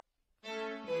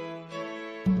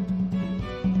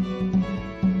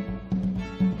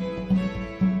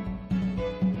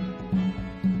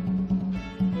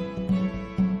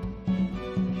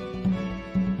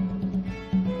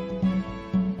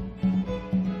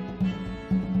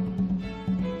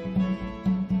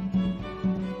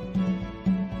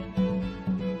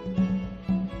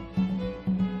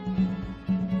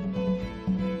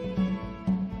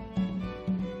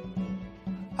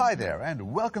Hi there,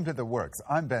 and welcome to The Works.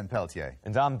 I'm Ben Peltier.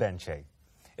 And I'm Ben Che.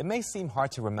 It may seem hard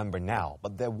to remember now,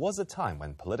 but there was a time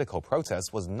when political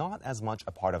protest was not as much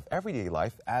a part of everyday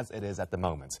life as it is at the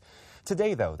moment.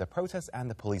 Today, though, the protests and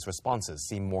the police responses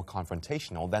seem more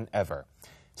confrontational than ever.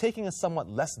 Taking a somewhat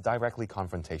less directly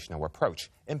confrontational approach,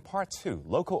 in Part 2,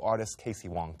 local artist Kacey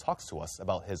Wong talks to us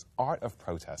about his art of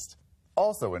protest.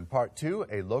 Also in Part 2,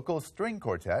 a local string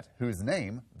quartet whose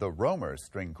name, the Romer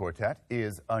String Quartet,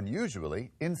 is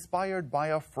unusually inspired by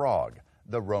a frog,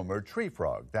 the Romer tree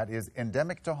frog that is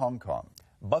endemic to Hong Kong.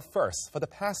 But first, for the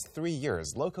past 3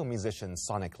 years, local musician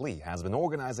Sonic Lee has been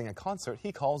organizing a concert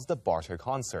he calls the Barter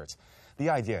Concert. The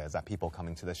idea is that people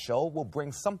coming to the show will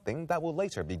bring something that will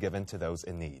later be given to those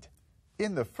in need.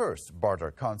 In the first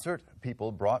Barter Concert,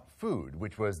 people brought food,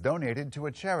 which was donated to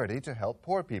a charity to help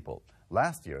poor people.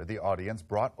 Last year, the audience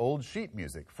brought old sheet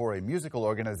music for a musical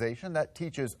organization that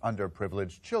teaches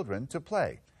underprivileged children to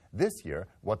play. This year,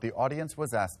 what the audience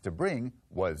was asked to bring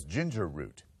was ginger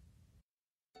root.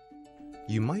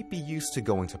 You might be used to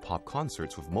going to pop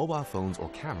concerts with mobile phones or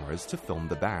cameras to film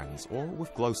the bands, or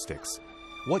with glow sticks.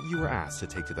 What you were asked to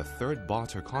take to the third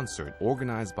Barter Concert,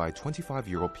 organized by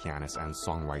 25-year-old pianist and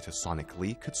songwriter Sonic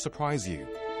Lee, could surprise you.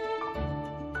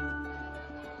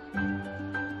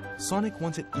 Sonic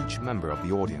wanted each member of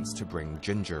the audience to bring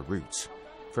ginger root.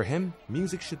 For him,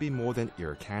 music should be more than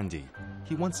ear candy.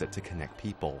 He wants it to connect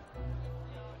people.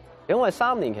 因為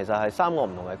3年其實係3個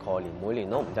唔同嘅概念，每年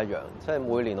都唔一樣。即係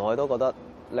每年我哋都覺得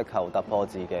力求突破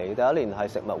自己。第一年係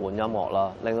食物換音樂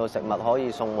啦，令到食物可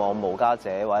以送往無家者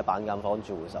或者板間房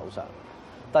住戶手上。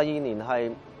第二年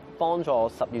係幫助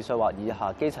12歲或以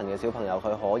下基層嘅小朋友，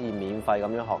佢可以免費咁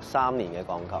樣學3年嘅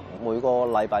鋼琴，每個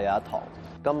禮拜有一堂。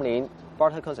今年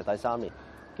Barter Concert 第3年，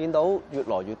見到越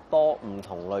來越多唔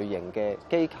同類型嘅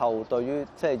機構對於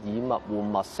即係以物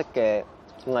換物式嘅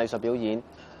藝術表演，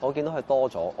我見到係多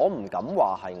咗。我唔敢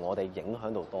話係我哋影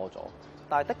響到多咗，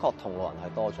但係的確同路人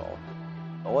係多咗。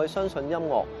我相信音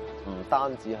樂唔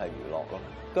單止係娛樂咯，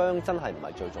姜真係唔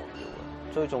係最重要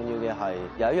嘅。最重要嘅係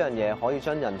有一樣嘢可以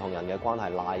將人同人嘅關係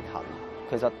拉近。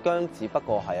其實姜只不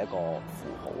過係一個符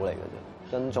號嚟嘅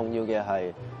啫，更重要嘅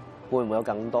係會唔會有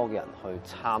更多嘅人去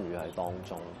參與喺當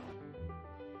中。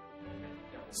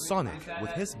Sonic,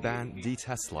 with his band D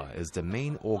Tesla, is the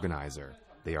main organizer.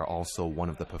 They are also one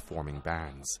of the performing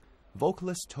bands.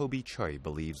 Vocalist Toby Choi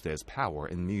believes there's power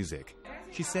in music.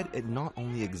 She said it not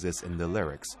only exists in the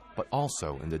lyrics, but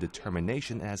also in the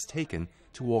determination it has taken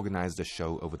to organize the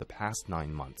show over the past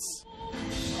 9 months.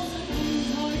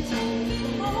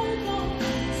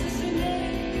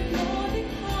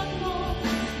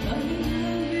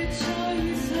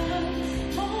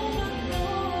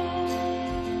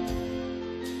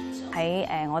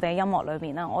喺我哋嘅音樂裏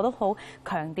面啦，我都好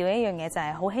強調一樣嘢，就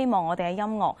係好希望我哋嘅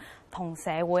音樂同社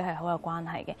會係好有關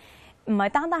係嘅，唔係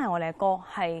單單係我哋嘅歌，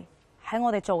係喺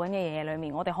我哋做緊嘅嘢裏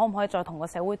面，我哋可唔可以再同個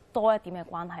社會多一點嘅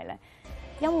關係呢？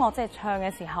音樂即係唱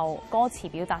嘅時候，歌詞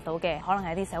表達到嘅可能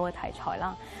係一啲社會題材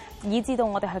啦，以至到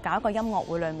我哋去搞一個音樂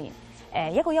會裏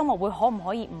面，一個音樂會可唔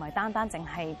可以唔係單單淨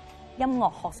係音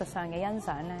樂學術上嘅欣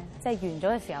賞呢？即係完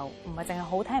咗嘅時候，唔係淨係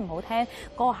好聽唔好聽，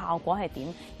嗰個效果係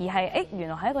點，而係原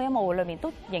來喺一個音樂會裏面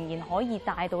都仍然可以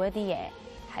帶到一啲嘢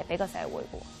係俾個社會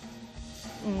嘅。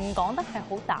唔講得係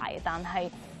好大，但係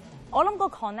我諗個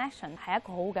connection 係一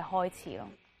個好嘅開始咯。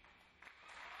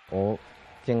我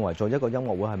認為做一個音樂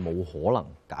會係冇可能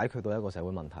解決到一個社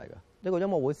會問題嘅。一個音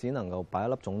樂會只能夠擺一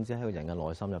粒種子喺個人嘅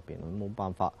內心入邊，冇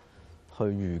辦法去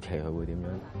預期佢會點樣。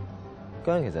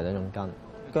姜其實係一種根。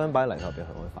姜擺泥土入邊佢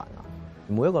可以發芽，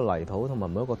每一個泥土同埋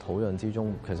每一個土壤之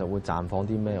中，其實會綻放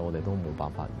啲咩，我哋都冇辦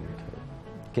法預期。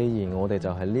既然我哋就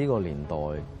係呢個年代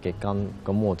嘅根，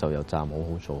咁我就有責任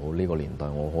好好做好呢個年代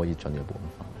我可以盡嘅本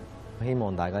分。希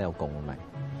望大家有共鳴，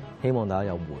希望大家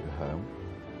有回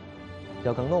響，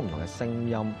有更多唔同嘅聲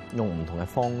音，用唔同嘅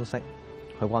方式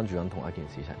去關注緊同一件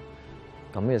事情，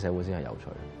咁呢個社會先係有趣。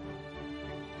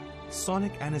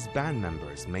Sonic and his band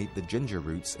members made the ginger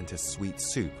roots into sweet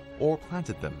soup or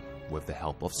planted them with the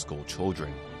help of school children.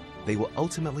 They will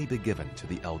ultimately be given to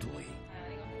the elderly.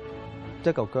 一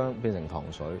嚿姜變成糖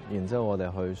水，然之後我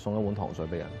哋去送一碗糖水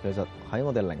俾人。其實喺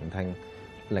我哋聆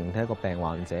聽一個病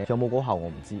患者有冇嗰效我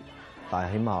唔知，但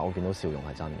係起碼我見到笑容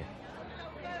係真嘅。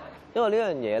因為呢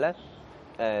樣嘢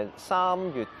咧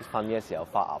，3月份嘅時候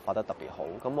發芽發得特別好，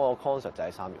咁我 concert 就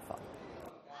喺3月份。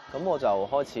咁我就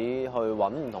開始去揾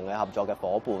唔同嘅合作嘅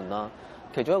伙伴啦。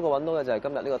其中一個揾到嘅就係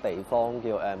今日呢個地方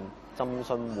叫浸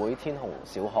信會天虹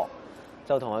小學，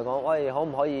就同佢講：喂，可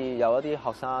唔可以有一啲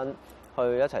學生去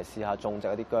一齊試下種植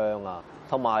一啲姜啊？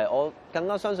同埋我更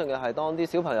加相信嘅係，當啲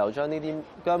小朋友將呢啲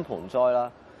姜盆栽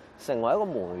啦成為一個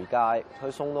媒介，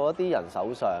去送到一啲人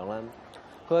手上咧，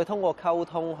佢係通過溝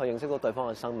通去認識到對方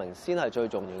嘅生命，先係最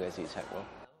重要嘅事情咯。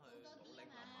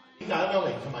點解咁樣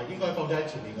嚟？同埋應該放咗喺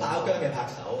前面打腳嘅拍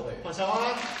手，拍手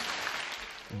啊！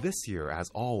 This year, as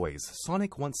always,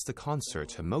 Sonic wants the concert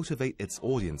to motivate its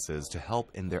audiences to help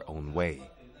in their own way.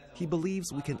 He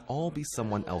believes we can all be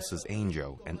someone else's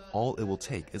angel, and all it will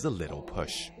take is a little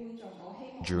push.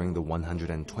 During the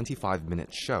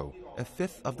 125-minute show, a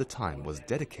fifth of the time was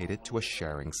dedicated to a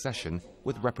sharing session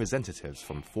with representatives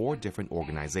from 4 different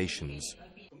organizations.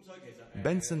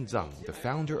 Benson Zhang, the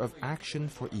founder of Action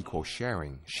for Equal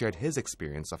Sharing, shared his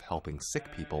experience of helping sick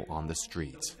people on the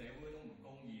street.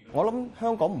 我諗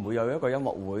香港唔會有一個音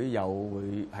樂會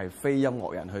會係非音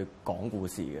樂人去講故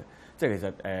事嘅，即係其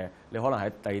實你可能喺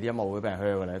第二啲音樂會俾人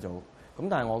hear 嘅咧做，咁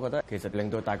但係我覺得其實令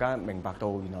到大家明白到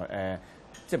原來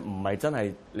即係唔係真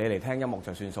係你嚟聽音樂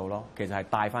就算數咯，其實係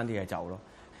帶翻啲嘢走咯。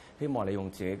希望你用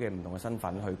自己嘅唔同嘅身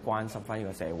份去關心翻呢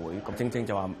個社會，咁正正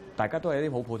就話大家都係一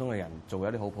啲好普通嘅人，做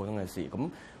一啲好普通嘅事。咁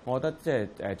我覺得即係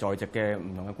在席嘅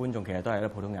唔同嘅觀眾其實都係一啲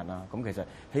普通人啦。咁其實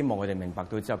希望佢哋明白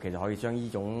到之後，其實可以將呢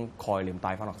種概念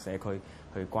帶翻落社區，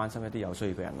去關心一啲有需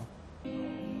要嘅人咯。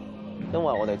因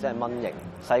為我哋真係蚊型，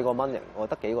細個蚊型，我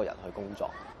得幾個人去工作，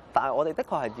但係我哋的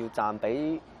確係要賺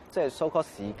比即係 so-called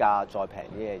市價再平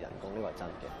啲嘅人工，呢個係真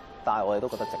嘅。但係我哋都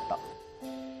覺得值得。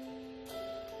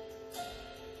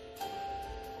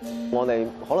我哋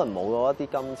可能冇咗一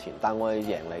啲金錢，但我哋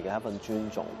贏嚟嘅係一份尊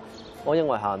重。我認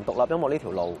為行獨立音樂呢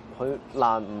條路，佢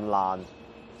難唔難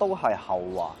都係後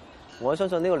話。我相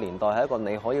信呢個年代係一個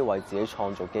你可以為自己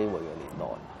創造機會嘅年代，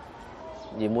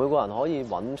而每個人可以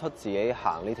揾出自己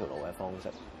行呢條路嘅方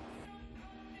式。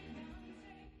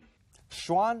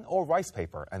Xuan, or rice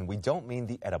paper, and we don't mean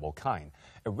the edible kind,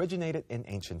 originated in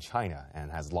ancient China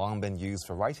and has long been used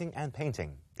for writing and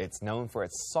painting. It's known for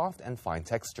its soft and fine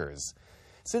textures.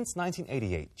 Since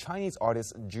 1988, Chinese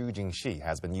artist Jinshi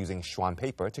has been using Xuan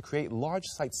paper to create large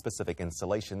site-specific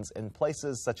installations in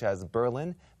places such as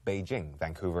Berlin, Beijing,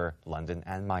 Vancouver, London,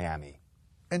 and Miami.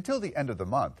 Until the end of the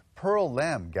month, Pearl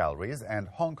Lam Galleries and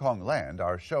Hong Kong Land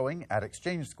are showing at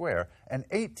Exchange Square an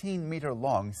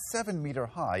 18-meter-long,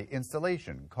 7-meter-high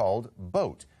installation called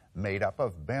Boat, made up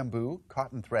of bamboo,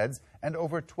 cotton threads, and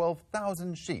over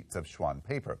 12,000 sheets of Xuan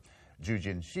paper. Zhu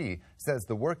Jinshi says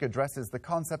the work addresses the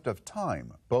concept of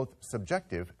time, both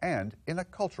subjective and in a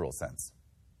cultural sense.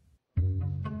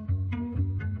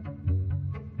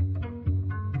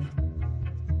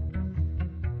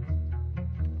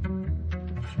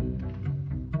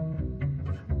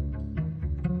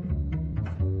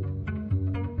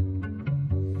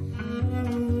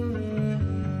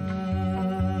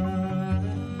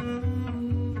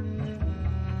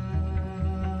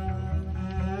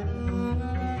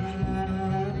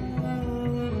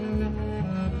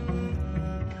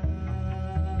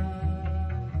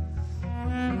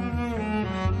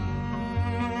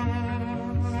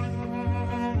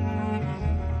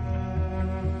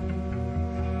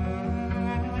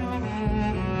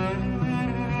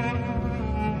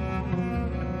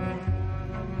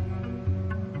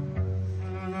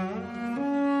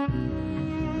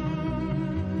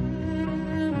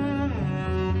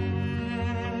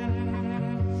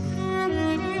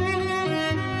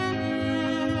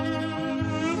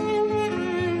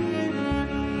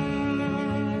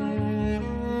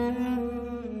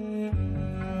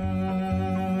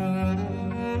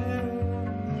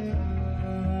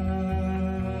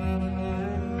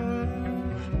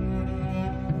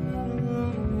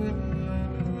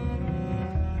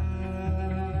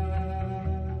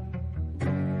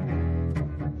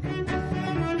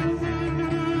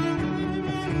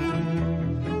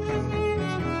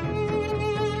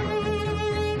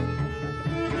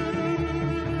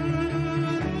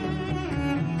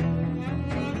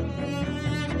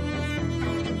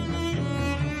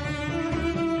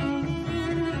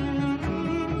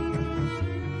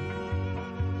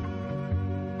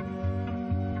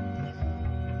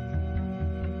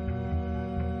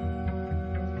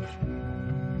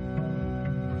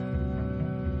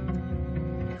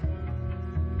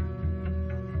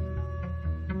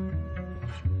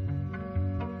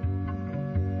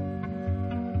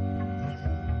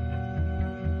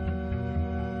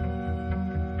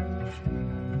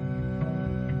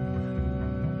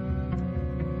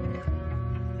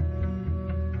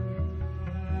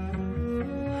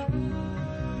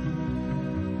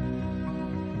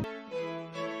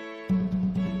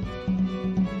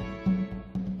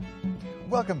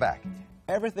 Welcome back.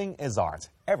 Everything is art.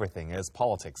 Everything is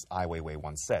politics, Ai Weiwei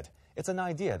once said. It's an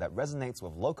idea that resonates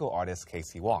with local artist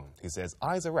Kacey Wong, who says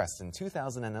Ai's arrest in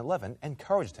 2011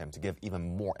 encouraged him to give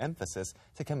even more emphasis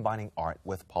to combining art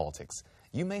with politics.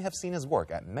 You may have seen his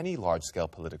work at many large-scale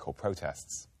political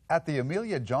protests. At the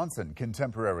Amelia Johnson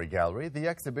Contemporary Gallery, the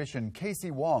exhibition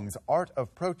Kacey Wong's Art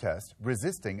of Protest,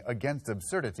 Resisting Against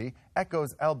Absurdity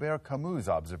echoes Albert Camus'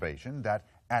 observation that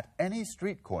at any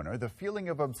street corner, the feeling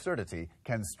of absurdity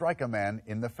can strike a man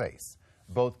in the face.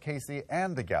 Both Kacey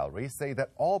and the gallery say that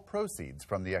all proceeds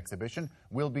from the exhibition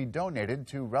will be donated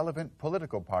to relevant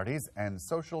political parties and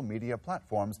social media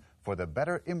platforms for the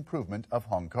better improvement of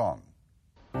Hong Kong.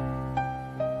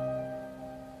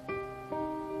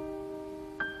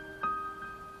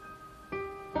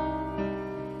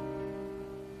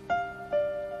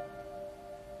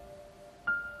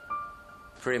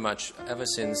 Pretty much ever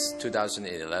since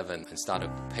 2011, I started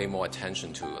to pay more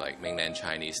attention to like mainland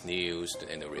Chinese news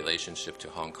and the relationship to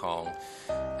Hong Kong,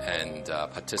 and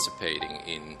participating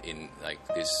in like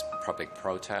this public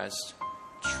protest,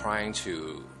 trying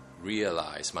to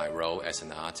realize my role as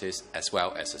an artist as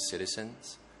well as a citizen.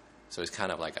 So it's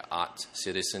kind of like an art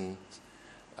citizen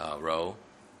role.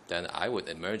 Then I would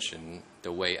imagine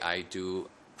the way I do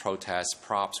protest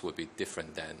props would be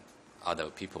different than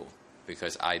other people,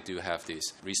 because I do have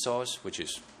this resource, which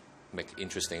is make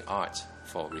interesting art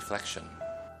for reflection.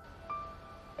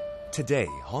 Today,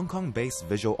 Hong Kong-based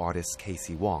visual artist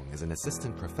Kacey Wong is an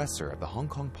assistant professor at the Hong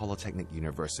Kong Polytechnic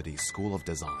University School of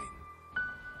Design.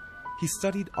 He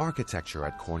studied architecture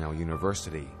at Cornell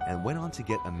University and went on to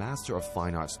get a Master of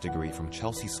Fine Arts degree from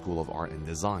Chelsea School of Art and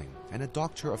Design and a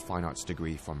Doctor of Fine Arts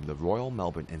degree from the Royal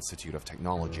Melbourne Institute of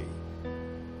Technology.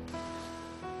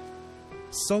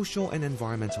 Social and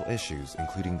environmental issues,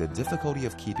 including the difficulty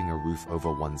of keeping a roof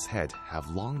over one's head, have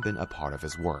long been a part of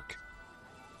his work.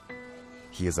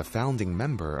 He is a founding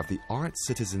member of the Art,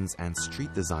 Citizens and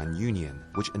Street Design Union,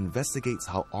 which investigates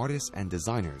how artists and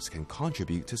designers can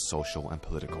contribute to social and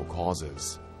political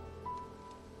causes.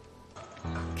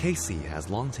 Kacey has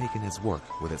long taken his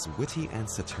work with its witty and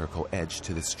satirical edge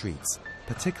to the streets,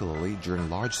 particularly during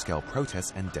large-scale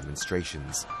protests and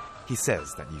demonstrations. He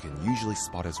says that you can usually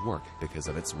spot his work because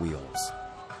of its wheels.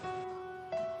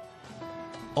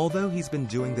 Although he's been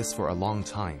doing this for a long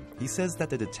time, he says that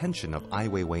the detention of Ai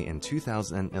Weiwei in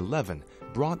 2011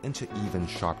 brought into even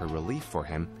sharper relief for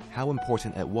him how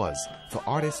important it was for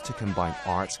artists to combine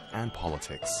art and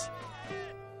politics.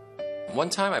 One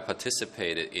time I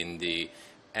participated in the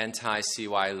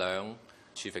anti-CY Leung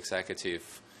chief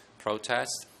executive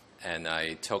protest, and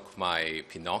I took my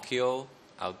Pinocchio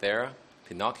out there.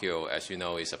 Pinocchio, as you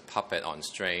know, is a puppet on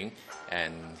string,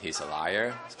 and he's a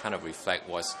liar. It kind of reflects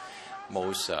what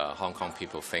most Hong Kong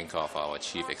people think of our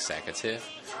chief executive.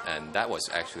 And that was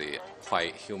actually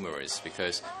quite humorous,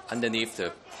 because underneath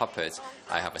the puppet,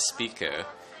 I have a speaker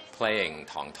playing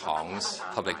Tong Tong's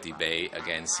public debate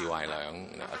against CY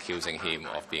Leung, accusing him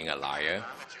of being a liar.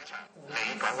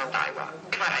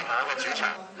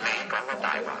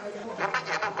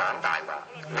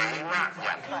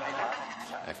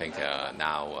 I think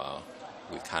now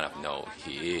we kind of know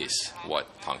he is what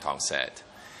Tong Tong said.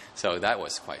 So that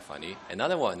was quite funny.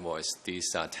 Another one was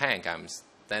this tank I'm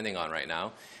standing on right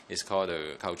now. It's called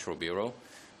the Cultural Bureau,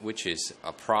 which is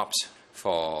a props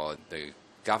for the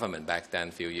government back then.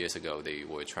 A few years ago, they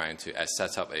were trying to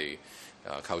set up a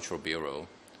cultural bureau.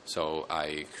 So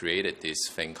I created this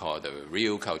thing called the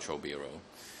Real Cultural Bureau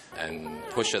and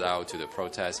pushed it out to the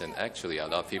protest. And actually, a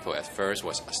lot of people at first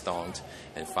was astounded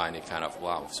and find it kind of,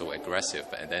 wow, so aggressive.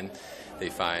 And then they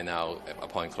find out,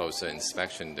 upon closer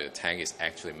inspection, the tank is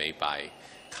actually made by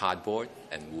cardboard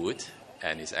and wood,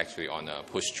 and it's actually on a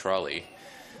push trolley.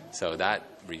 So that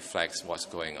reflects what's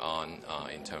going on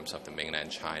in terms of the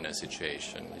mainland China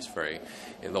situation.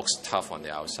 It looks tough on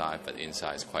the outside, but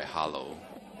inside is quite hollow.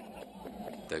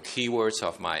 The keywords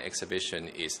of my exhibition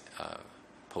is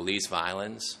police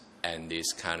violence and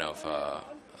this kind of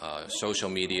social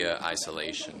media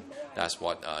isolation. That's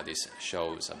what this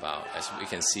show is about. As we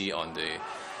can see on the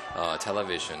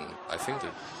television, I think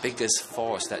the biggest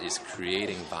force that is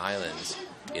creating violence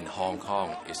in Hong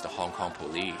Kong is the Hong Kong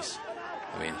police.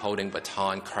 I mean, holding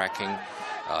baton, cracking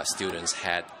students'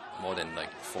 head. More than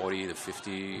like 40 to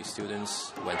 50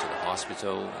 students went to the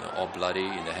hospital, all bloody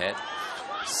in the head.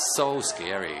 So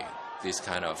scary, these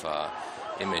kind of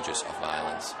images of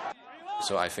violence.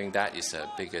 So I think that is the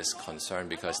biggest concern,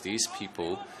 because these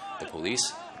people, the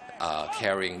police, are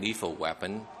carrying lethal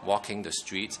weapon, walking the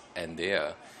streets, and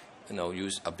they're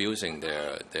abusing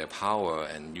their power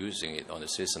and using it on the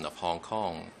citizen of Hong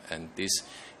Kong. And this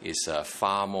is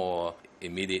far more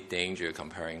immediate danger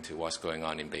comparing to what's going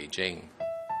on in Beijing.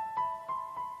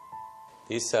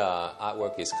 This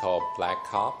artwork is called Black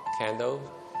Cop Candle.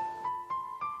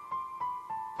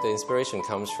 The inspiration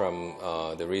comes from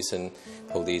the recent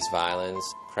police violence,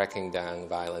 cracking down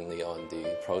violently on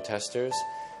the protesters,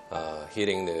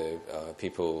 hitting the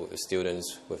people, the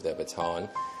students with their baton,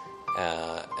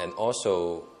 and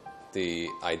also the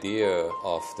idea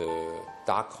of the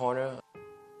dark corner.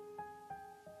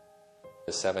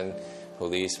 The 7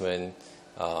 policemen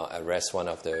arrest one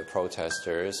of the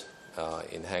protesters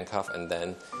in handcuffs and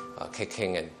then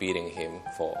kicking and beating him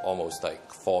for almost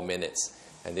like 4 minutes.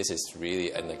 And this is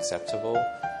really unacceptable.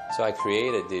 So I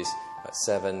created these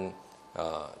 7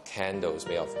 candles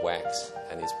made of wax,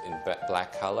 and it's in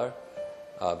black color.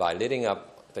 By lighting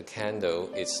up the candle,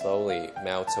 it slowly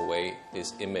melts away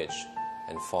this image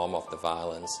and form of the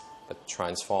violence, but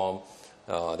transform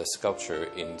the sculpture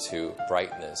into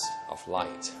brightness of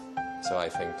light. So I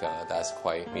think that's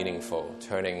quite meaningful,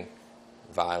 turning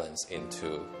violence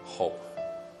into hope.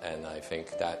 And I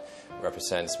think that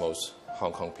represents most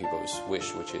Hong Kong people's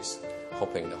wish, which is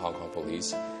hoping the Hong Kong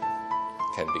police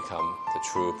can become the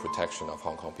true protection of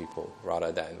Hong Kong people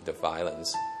rather than the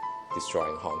violence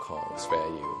destroying Hong Kong's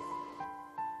value.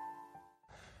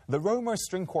 The Romer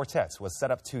String Quartet was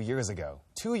set up 2 years ago.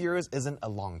 2 years isn't a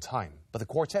long time, but the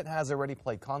quartet has already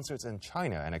played concerts in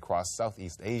China and across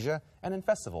Southeast Asia and in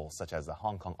festivals such as the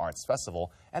Hong Kong Arts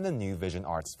Festival and the New Vision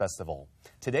Arts Festival.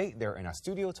 Today, they're in our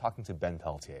studio talking to Ben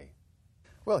Peltier.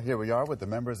 Well, here we are with the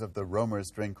members of the Romer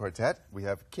String Quartet. We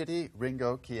have Kitty,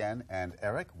 Ringo, Kian, and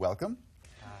Eric. Welcome.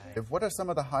 Hi. What are some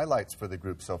of the highlights for the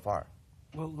group so far?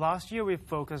 Well, last year we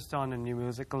focused on the new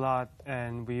music a lot,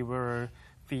 and we were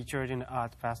featured in the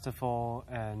Art Festival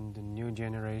and the New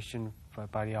Generation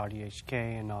by the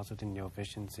RDHK and also the New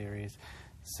Vision series.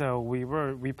 So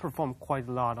we performed quite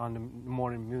a lot on the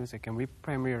modern music, and we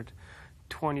premiered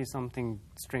 20-something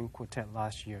string quartet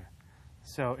last year.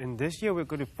 So in this year, we're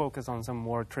going to focus on some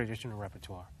more traditional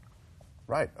repertoire.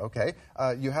 Right, okay.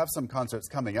 You have some concerts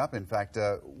coming up. In fact,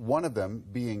 one of them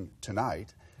being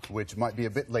tonight, which might be a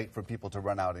bit late for people to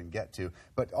run out and get to,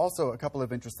 but also a couple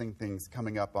of interesting things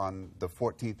coming up on the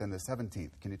 14th and the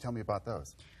 17th. Can you tell me about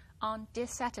those? On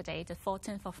this Saturday, the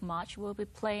 14th of March, we'll be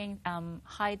playing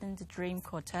Haydn the Dream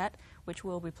Quartet, which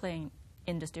we'll be playing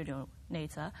in the studio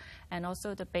later, and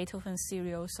also the Beethoven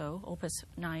Serioso, Opus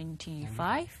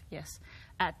 95, yes,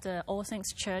 at the All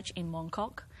Saints Church in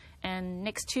Mongkok. And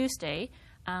next Tuesday,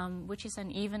 which is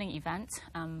an evening event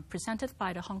presented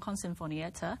by the Hong Kong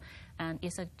Sinfonietta, and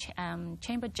it's a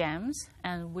chamber jams,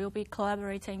 and we'll be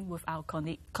collaborating with our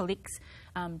colleagues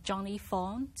Johnny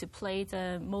Fong to play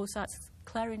the Mozart's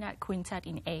Clarinet Quintet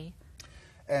in A.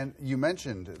 And you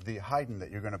mentioned the Haydn that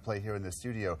you're going to play here in the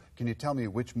studio. Can you tell me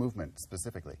which movement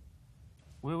specifically?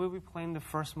 We will be playing the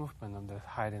first movement of the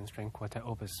Haydn String Quartet,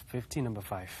 Opus 15, number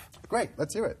 5. Great,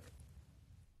 let's hear it.